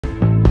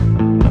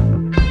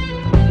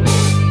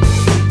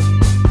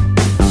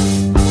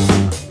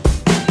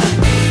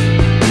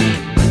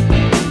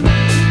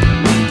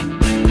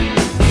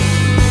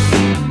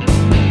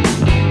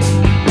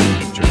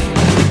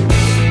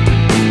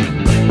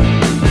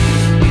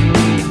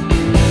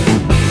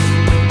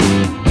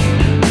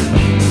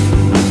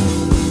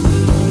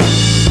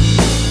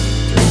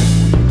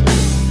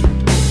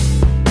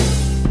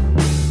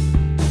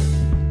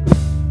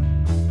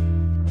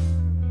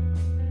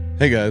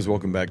Hey guys,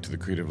 welcome back to the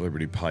Creative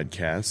Liberty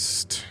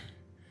Podcast.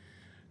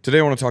 Today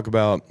I want to talk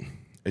about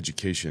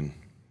education.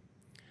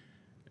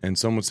 And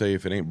some would say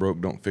if it ain't broke,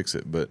 don't fix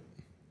it. But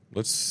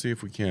let's see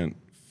if we can't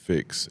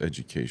fix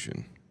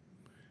education.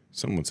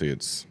 Some would say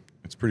it's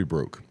pretty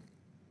broke.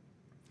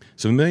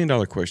 So the $1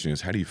 million question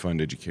is, how do you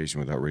fund education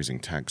without raising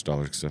tax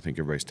dollars? Because I think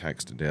everybody's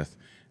taxed to death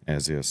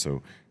as is.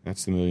 So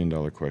that's the $1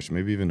 million question,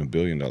 maybe even a $1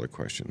 billion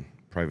question.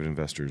 Private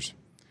investors,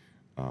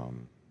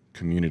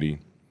 community.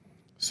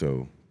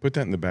 So put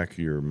that in the back of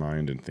your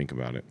mind and think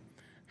about it.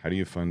 How do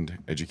you fund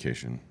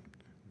education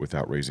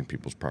without raising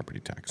people's property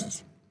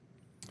taxes?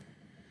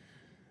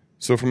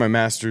 So for my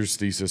master's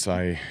thesis,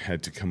 I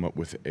had to come up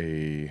with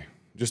a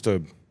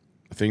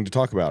thing to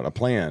talk about, a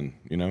plan,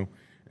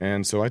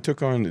 And so I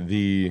took on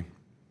the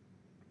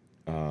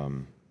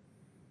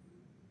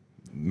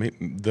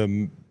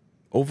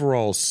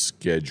overall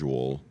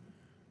schedule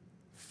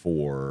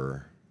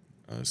for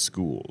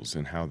schools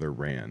and how they're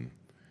ran.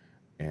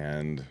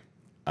 And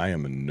I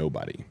am a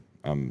nobody.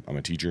 I'm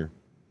a teacher.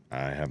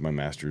 I have my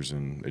master's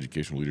in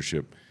educational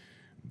leadership,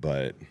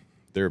 but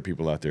there are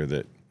people out there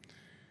that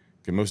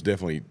can most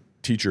definitely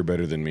teacher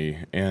better than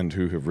me and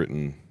who have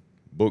written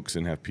books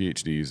and have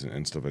PhDs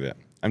and stuff like that.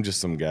 I'm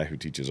just some guy who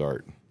teaches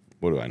art.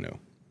 What do I know,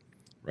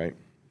 right?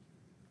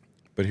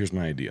 But here's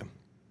my idea.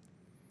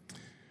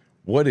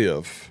 What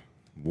if,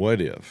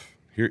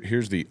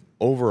 here's the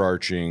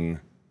overarching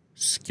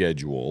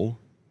schedule,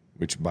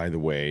 which, by the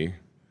way,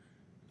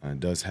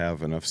 does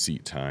have enough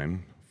seat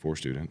time for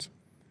students.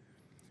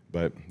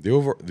 But the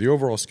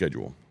overall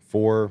schedule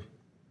for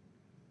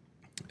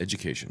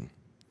education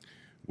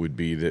would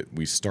be that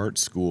we start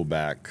school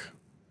back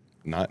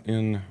not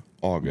in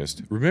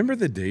August. Remember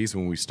the days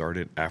when we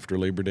started after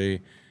Labor Day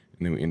and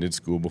then we ended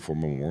school before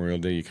Memorial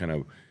Day? You kind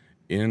of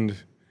end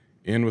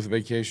with a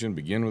vacation,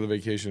 begin with a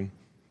vacation.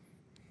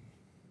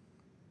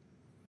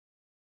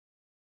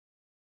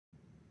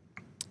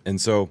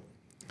 And so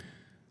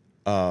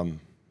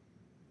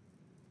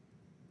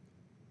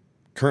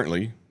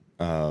currently,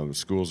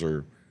 schools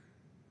are,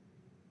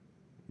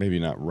 maybe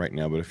not right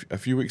now, but a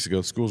few weeks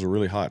ago, schools are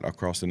really hot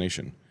across the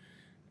nation.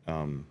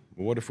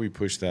 What if we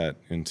push that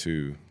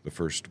into the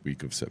first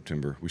week of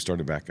September? We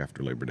started back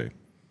after Labor Day.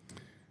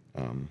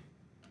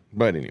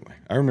 But anyway,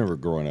 I remember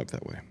growing up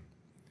that way.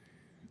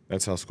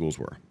 That's how schools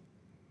were.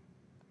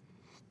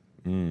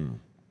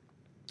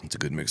 It's a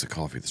good mix of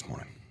coffee this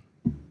morning.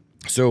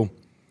 So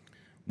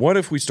what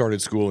if we started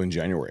school in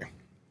January?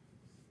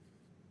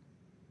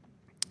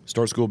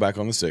 Start school back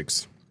on the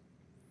 6th,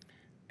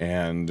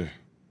 and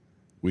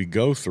we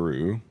go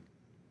through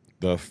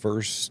the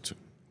first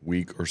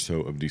week or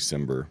so of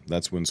December.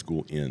 That's when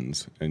school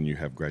ends and you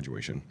have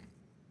graduation.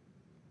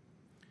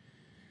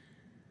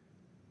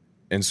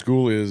 And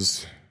school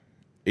is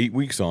 8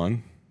 weeks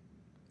on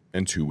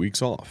and 2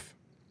 weeks off.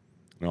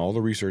 Now, all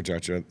the research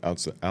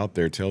out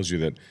there tells you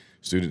that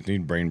students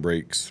need brain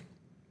breaks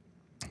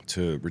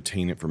to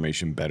retain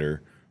information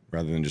better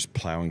rather than just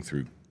plowing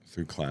through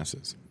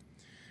classes.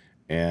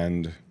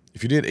 And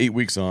if you did 8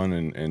 weeks on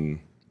and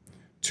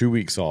 2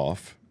 weeks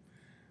off,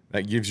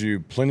 that gives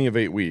you plenty of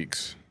 8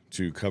 weeks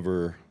to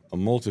cover a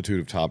multitude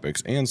of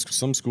topics. And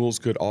some schools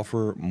could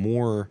offer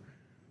more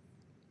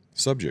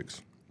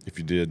subjects if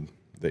you did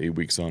the 8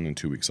 weeks on and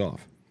 2 weeks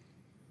off.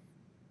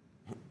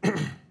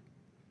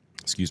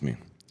 Excuse me.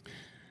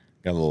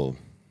 Got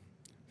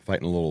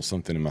fighting a little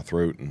something in my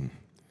throat and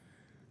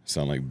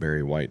sound like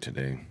Barry White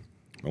today.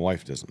 My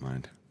wife doesn't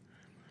mind,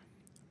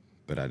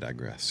 but I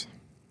digress.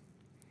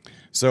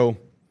 So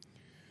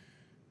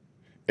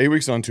 8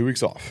 weeks on, 2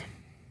 weeks off.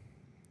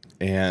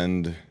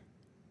 And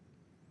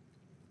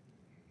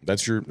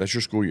that's your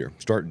school year.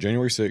 Start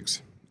January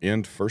 6th,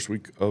 end first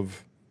week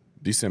of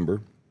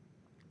December.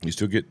 You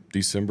still get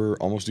December,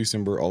 almost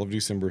December, all of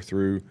December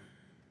through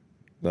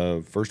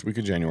the first week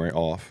of January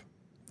off.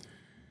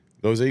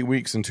 Those 8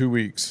 weeks and 2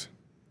 weeks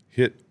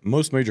hit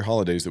most major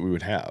holidays that we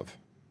would have.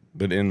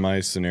 But in my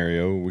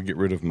scenario, we get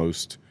rid of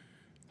most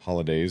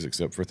holidays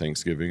except for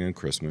Thanksgiving and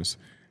Christmas.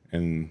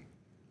 And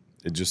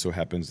it just so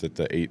happens that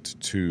the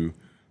 8-2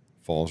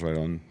 falls right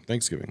on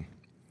Thanksgiving.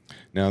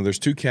 Now, there's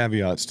two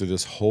caveats to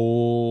this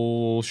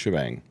whole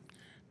shebang.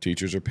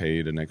 Teachers are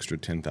paid an extra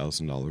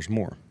 $10,000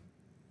 more.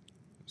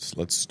 So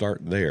let's start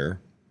there,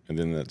 and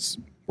then let's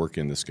work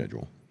in the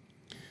schedule.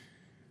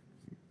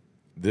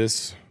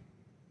 And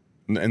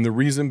the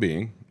reason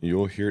being,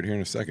 you'll hear it here in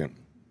a second,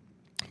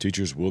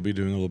 teachers will be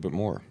doing a little bit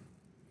more.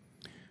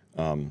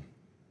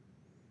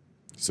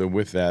 So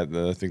with that,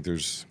 I think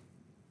there's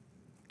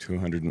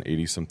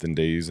 280-something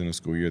days in a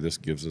school year. This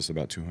gives us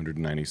about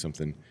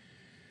 290-something.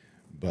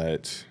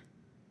 But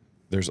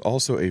there's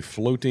also a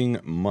floating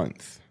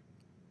month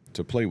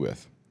to play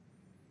with.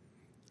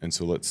 And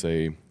so let's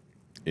say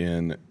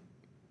in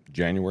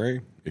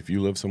January, if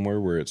you live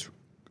somewhere where it's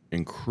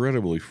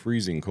incredibly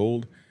freezing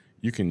cold,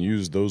 you can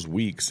use those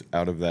weeks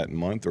out of that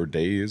month or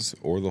days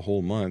or the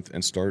whole month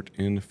and start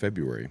in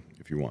February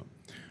if you want.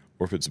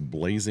 Or if it's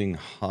blazing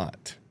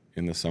hot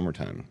in the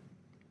summertime,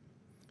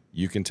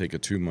 you can take a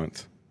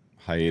 2-month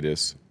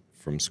hiatus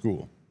from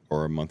school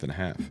or a month and a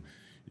half.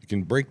 You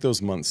can break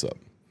those months up.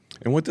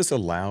 And what this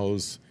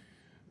allows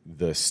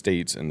the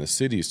states and the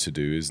cities to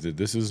do is that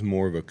this is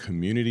more of a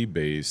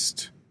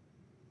community-based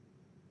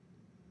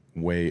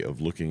way of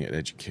looking at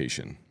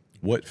education.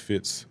 What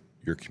fits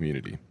your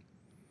community?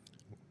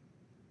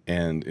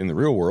 And in the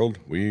real world,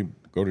 we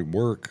go to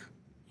work,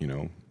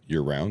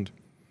 year round.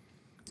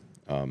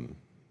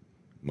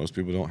 Most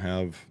people don't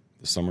have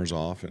the summers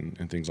off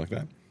and things like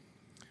that.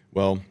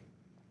 Well,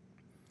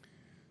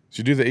 so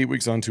you do the 8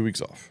 weeks on, 2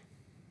 weeks off.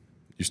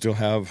 You still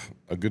have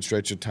a good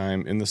stretch of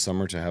time in the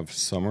summer to have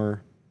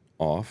summer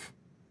off.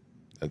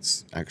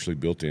 That's actually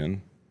built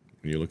in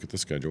when you look at the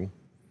schedule.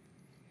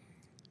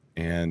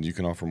 And you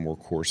can offer more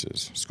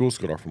courses. Schools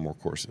could offer more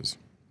courses.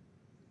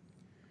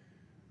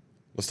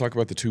 Let's talk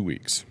about the 2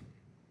 weeks.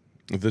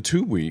 The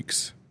 2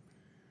 weeks,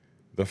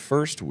 the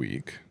first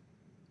week,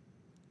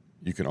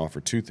 you can offer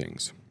two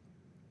things.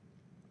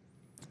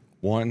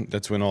 One,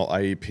 that's when all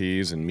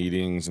IEPs and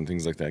meetings and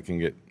things like that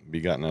can be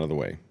gotten out of the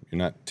way. You're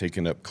not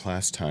taking up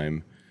class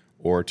time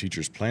or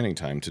teachers' planning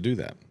time to do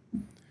that.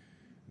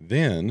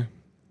 Then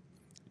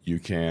you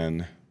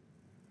can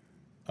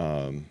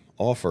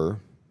offer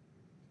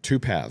two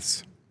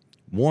paths.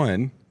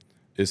 One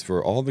is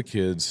for all the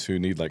kids who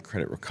need like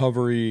credit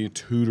recovery,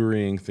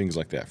 tutoring, things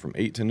like that. From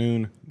 8 to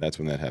noon, that's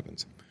when that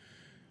happens.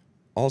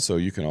 Also,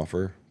 you can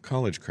offer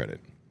college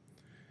credit.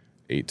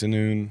 8 to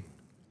noon,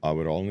 I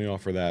would only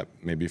offer that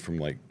maybe from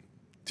like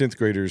 10th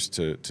graders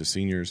to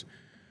seniors.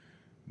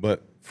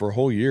 But for a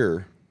whole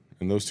year,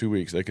 in those 2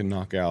 weeks, they can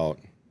knock out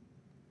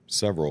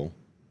several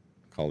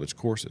college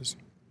courses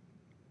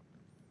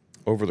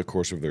over the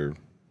course of their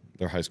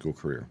high school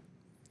career.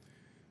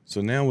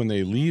 So now when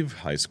they leave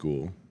high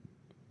school,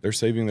 they're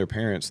saving their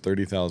parents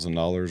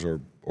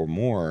 $30,000 or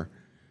more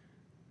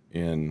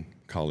in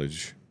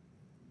college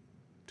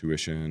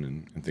tuition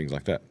and things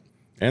like that.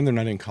 And they're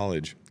not in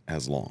college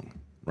as long,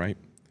 right?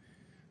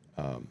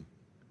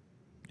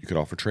 You could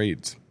offer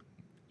trades.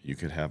 You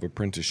could have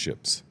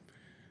apprenticeships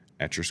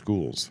at your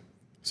schools.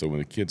 So when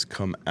the kids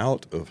come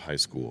out of high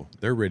school,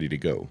 they're ready to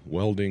go.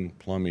 Welding,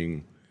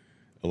 plumbing,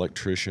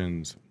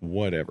 electricians,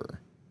 whatever,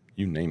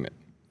 you name it.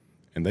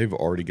 And they've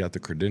already got the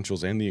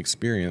credentials and the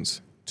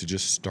experience to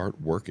just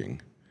start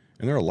working.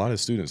 And there are a lot of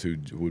students who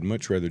would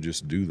much rather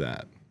just do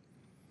that.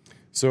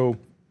 So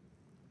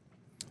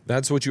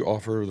that's what you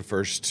offer the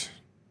first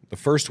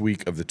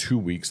week of the 2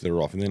 weeks that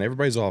are off. And then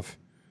everybody's off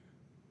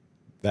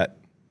that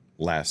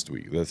last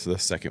week. That's the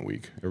second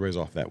week. Everybody's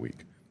off that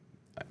week.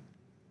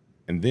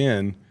 And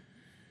then,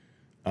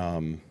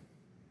 and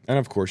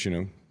of course,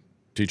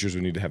 teachers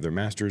would need to have their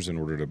masters in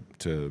order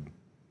to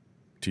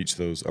teach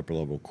those upper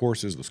level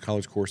courses, those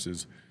college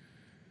courses.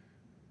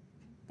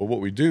 But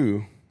what we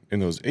do in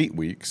those 8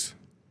 weeks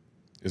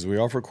is we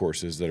offer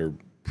courses that are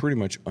pretty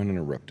much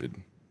uninterrupted.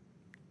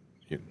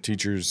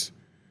 Teachers,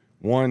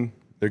 one,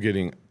 they're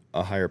getting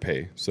a higher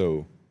pay,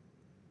 so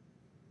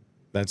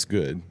that's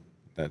good.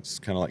 That's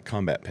kind of like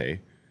combat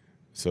pay.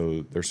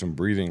 So there's some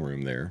breathing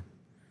room there.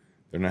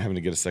 They're not having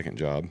to get a second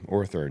job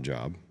or a third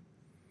job.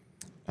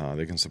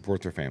 They can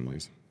support their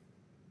families.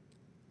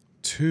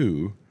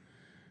 Two,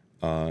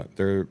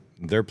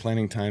 their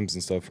planning times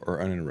and stuff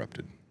are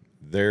uninterrupted.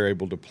 They're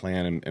able to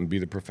plan and be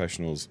the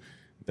professionals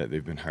that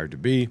they've been hired to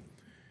be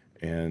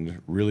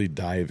and really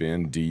dive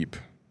in deep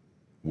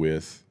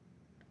with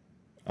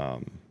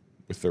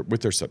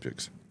their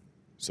subjects.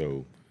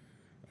 So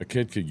a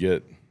kid could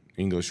get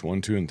English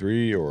 1, 2, and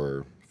 3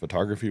 or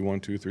photography 1,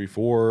 2, 3,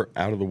 4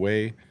 out of the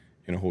way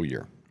in a whole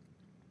year.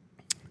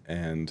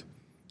 And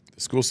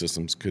the school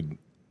systems could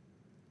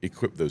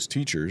equip those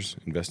teachers,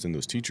 invest in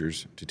those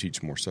teachers to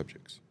teach more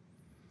subjects.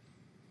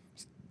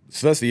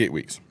 So that's the 8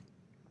 weeks.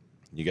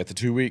 You got the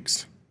 2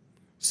 weeks.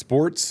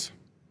 Sports,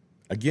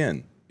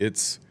 again,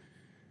 it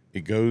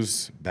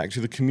goes back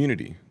to the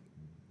community.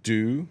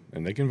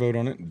 And they can vote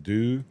on it,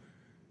 do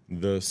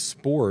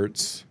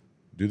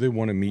they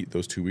want to meet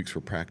those 2 weeks for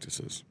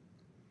practices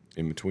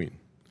in between?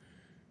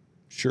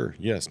 Sure,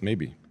 yes,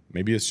 maybe.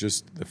 Maybe it's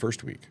just the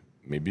first week.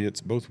 Maybe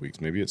it's both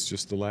weeks. Maybe it's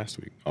just the last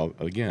week.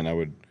 Again, I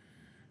would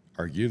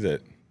argue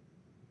that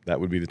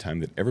would be the time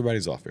that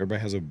everybody's off.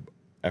 Everybody has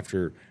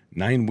after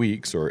 9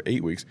 weeks or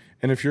 8 weeks.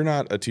 And if you're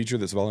not a teacher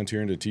that's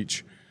volunteering to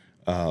teach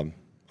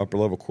upper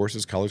level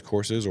courses, college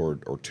courses, or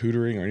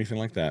tutoring or anything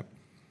like that,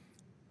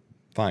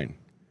 fine.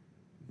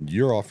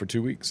 You're off for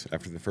 2 weeks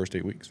after the first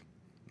 8 weeks,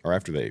 or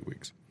after the 8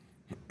 weeks.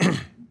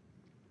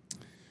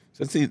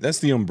 So that's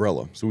the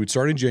umbrella. So we'd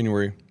start in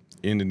January,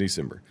 end in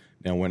December.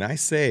 Now, when I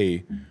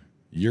say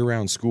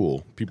year-round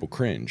school, people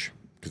cringe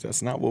because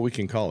that's not what we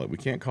can call it. We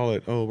can't call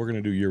it, we're going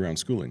to do year-round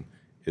schooling.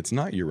 It's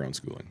not year-round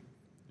schooling.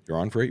 You're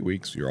on for 8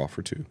 weeks, you're off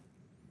for 2.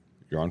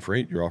 You're on for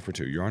 8, you're off for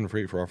 2. You're on for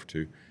 8, you're off for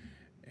 2.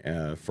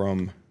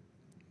 From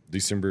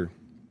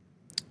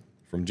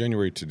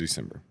January to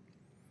December.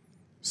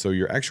 So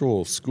your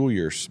actual school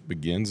year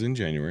begins in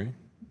January,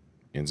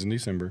 ends in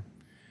December,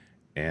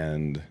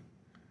 and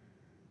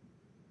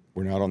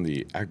we're not on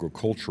the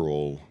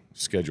agricultural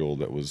schedule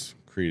that was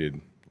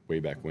created way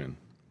back when.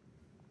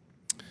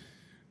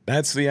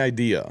 That's the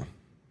idea.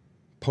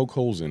 Poke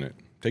holes in it.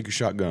 take a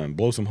shotgun,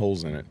 blow some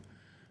holes in it.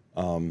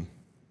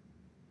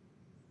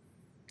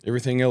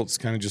 Everything else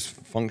kind of just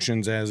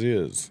functions as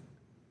is.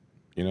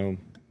 You know,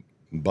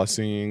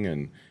 busing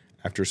and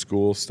after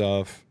school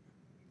stuff,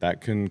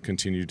 that can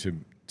continue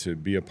to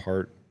be a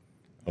part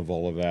of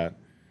all of that.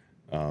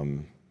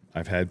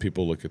 I've had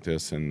people look at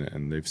this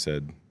and they've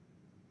said,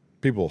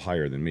 people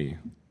higher than me,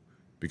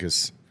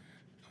 because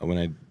when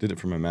I did it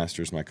for my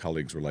master's, my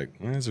colleagues were like,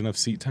 well, is there enough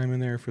seat time in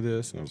there for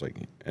this? And I was like,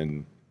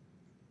 and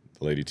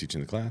the lady teaching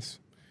the class,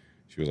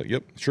 she was like,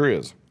 yep, sure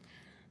is.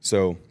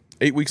 So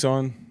 8 weeks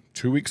on,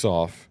 2 weeks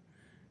off,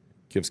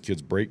 gives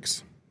kids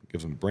breaks,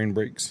 gives them brain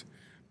breaks.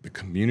 The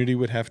community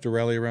would have to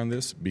rally around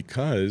this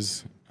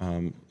because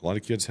a lot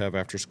of kids have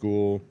after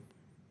school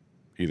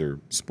either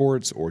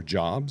sports or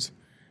jobs.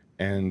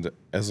 And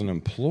as an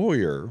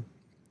employer,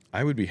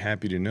 I would be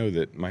happy to know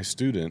that my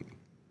student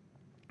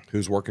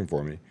who's working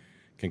for me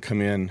can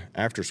come in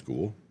after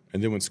school,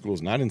 and then when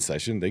school's not in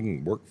session, they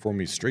can work for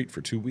me straight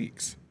for 2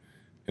 weeks.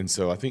 And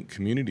so I think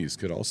communities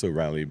could also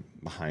rally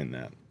behind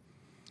that.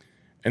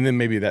 And then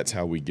maybe that's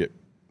how we get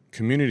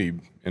community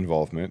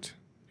involvement.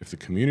 If the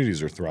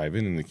communities are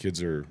thriving and the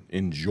kids are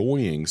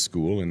enjoying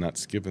school and not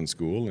skipping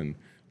school and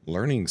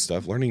learning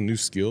stuff, learning new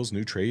skills,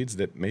 new trades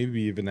that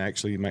maybe even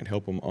actually might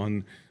help them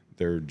on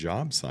their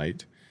job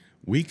site,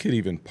 we could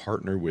even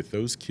partner with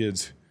those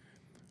kids'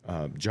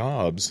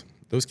 jobs,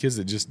 those kids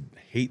that just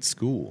hate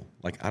school.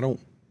 Like, I don't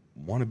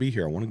want to be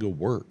here. I want to go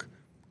work.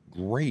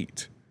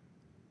 Great.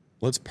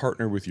 Let's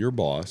partner with your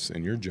boss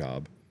and your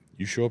job.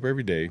 You show up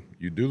every day,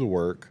 you do the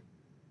work,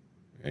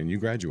 and you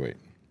graduate.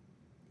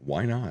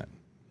 Why not?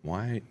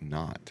 Why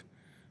not?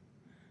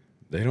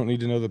 They don't need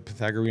to know the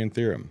Pythagorean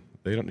theorem.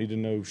 They don't need to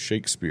know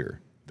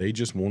Shakespeare. They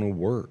just want to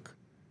work.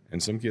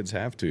 And some kids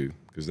have to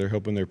because they're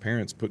helping their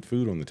parents put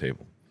food on the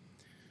table.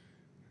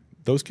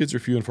 Those kids are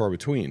few and far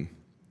between.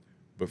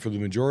 But for the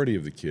majority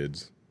of the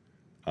kids,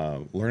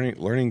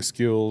 learning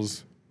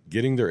skills,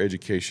 getting their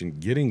education,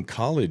 getting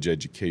college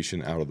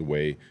education out of the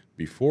way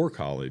before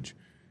college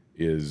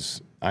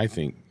is, I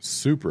think,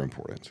 super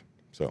important.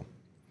 So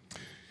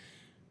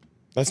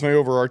that's my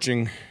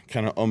overarching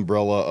kind of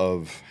umbrella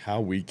of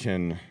how we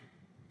can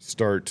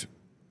start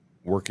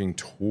working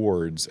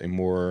towards a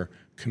more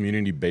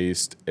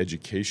community-based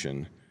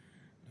education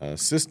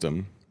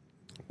system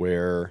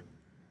where,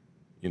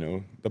 you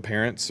know, the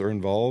parents are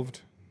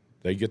involved.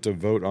 They get to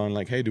vote on,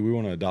 like, hey, do we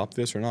want to adopt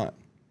this or not?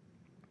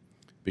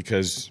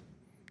 Because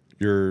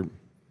your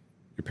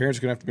parents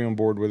are going to have to be on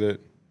board with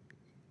it.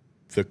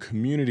 The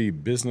community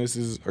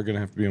businesses are going to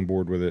have to be on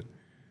board with it.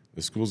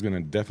 The school's going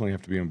to definitely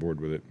have to be on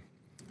board with it.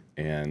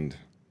 And,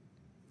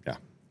 yeah,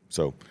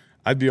 so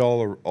I'd be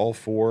all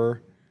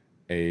for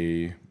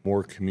a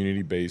more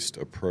community-based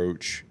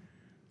approach.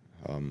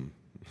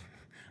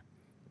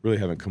 Really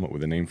haven't come up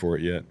with a name for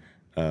it yet,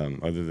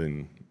 other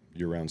than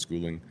year-round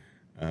schooling.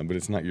 But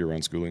it's not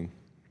year-round schooling.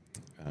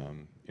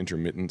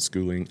 Intermittent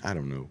schooling, I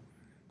don't know.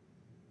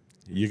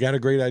 You got a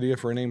great idea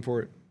for a name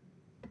for it?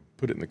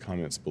 Put it in the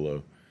comments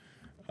below.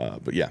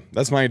 But yeah,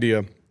 that's my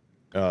idea.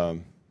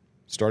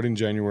 Start in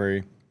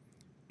January,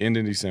 end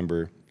in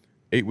December,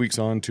 8 weeks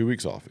on, 2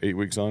 weeks off. 8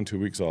 weeks on, 2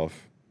 weeks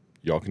off.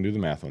 Y'all can do the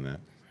math on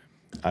that.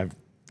 I've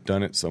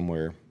done it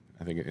somewhere.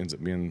 I think it ends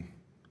up being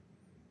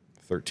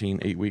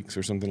 8 weeks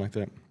or something like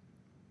that.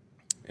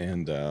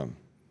 And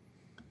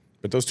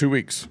but those 2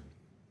 weeks,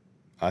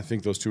 I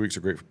think those 2 weeks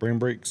are great for brain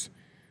breaks.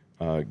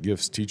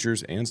 Gives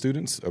teachers and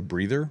students a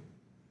breather,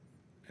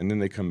 and then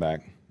they come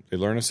back. They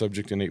learn a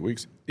subject in 8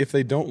 weeks. If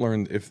they don't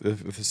learn, if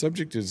the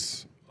subject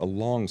is a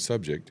long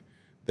subject,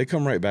 they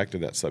come right back to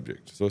that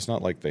subject. So it's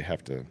not like they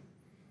have to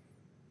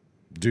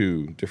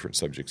do different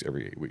subjects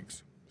every 8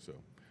 weeks. So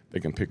they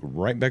can pick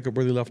right back up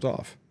where they left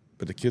off.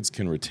 But the kids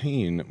can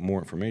retain more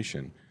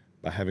information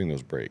by having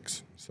those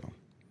breaks. So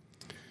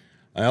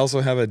I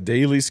also have a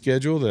daily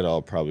schedule that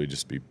I'll probably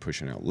just be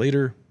pushing out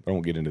later. I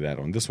won't get into that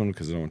on this one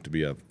because I don't want it to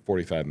be a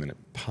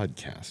 45-minute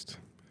podcast.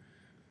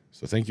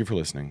 So thank you for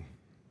listening.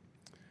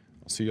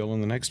 I'll see y'all on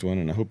the next one,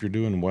 and I hope you're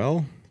doing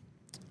well.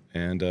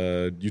 And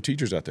you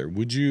teachers out there,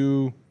 would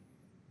you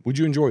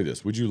enjoy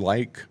this? Would you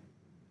like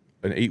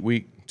an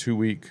 8-week,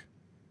 2-week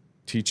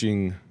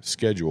teaching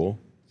schedule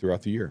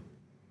throughout the year?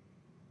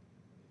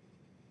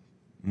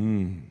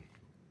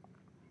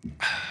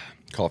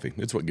 Coffee.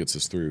 It's what gets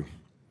us through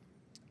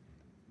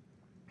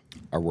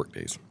our work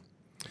days.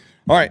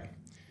 All right.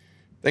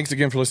 Thanks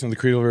again for listening to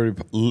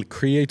the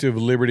Creative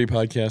Liberty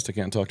Podcast. I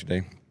can't talk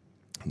today.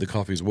 The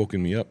coffee's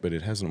woken me up, but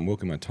it hasn't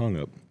woken my tongue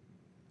up.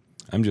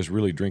 I'm just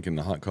really drinking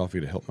the hot coffee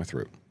to help my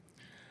throat.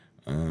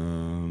 Yeah,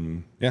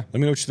 let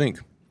me know what you think.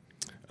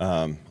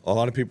 A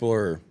lot of people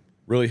are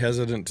really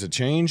hesitant to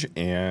change,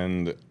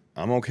 and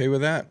I'm okay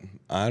with that.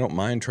 I don't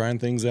mind trying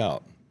things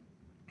out,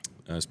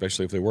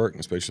 especially if they work,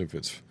 and especially if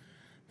it's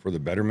for the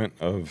betterment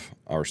of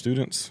our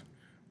students.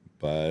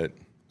 But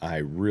I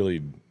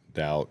really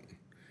doubt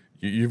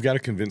you've got to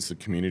convince the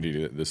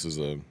community that this is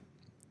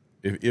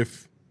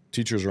if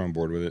teachers are on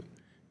board with it,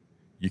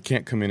 you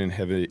can't come in and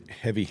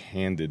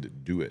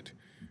heavy-handed do it.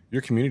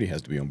 Your community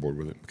has to be on board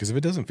with it, because if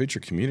it doesn't fit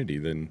your community,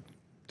 then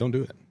don't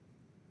do it.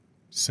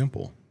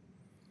 Simple.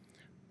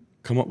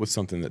 Come up with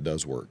something that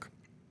does work.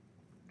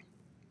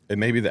 And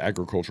maybe the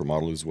agricultural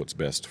model is what's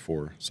best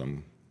for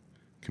some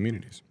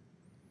communities.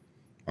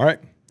 All right.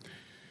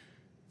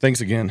 Thanks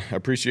again. I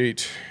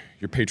appreciate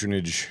your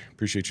patronage.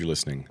 Appreciate you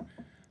listening.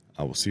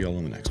 I will see y'all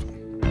on the next one.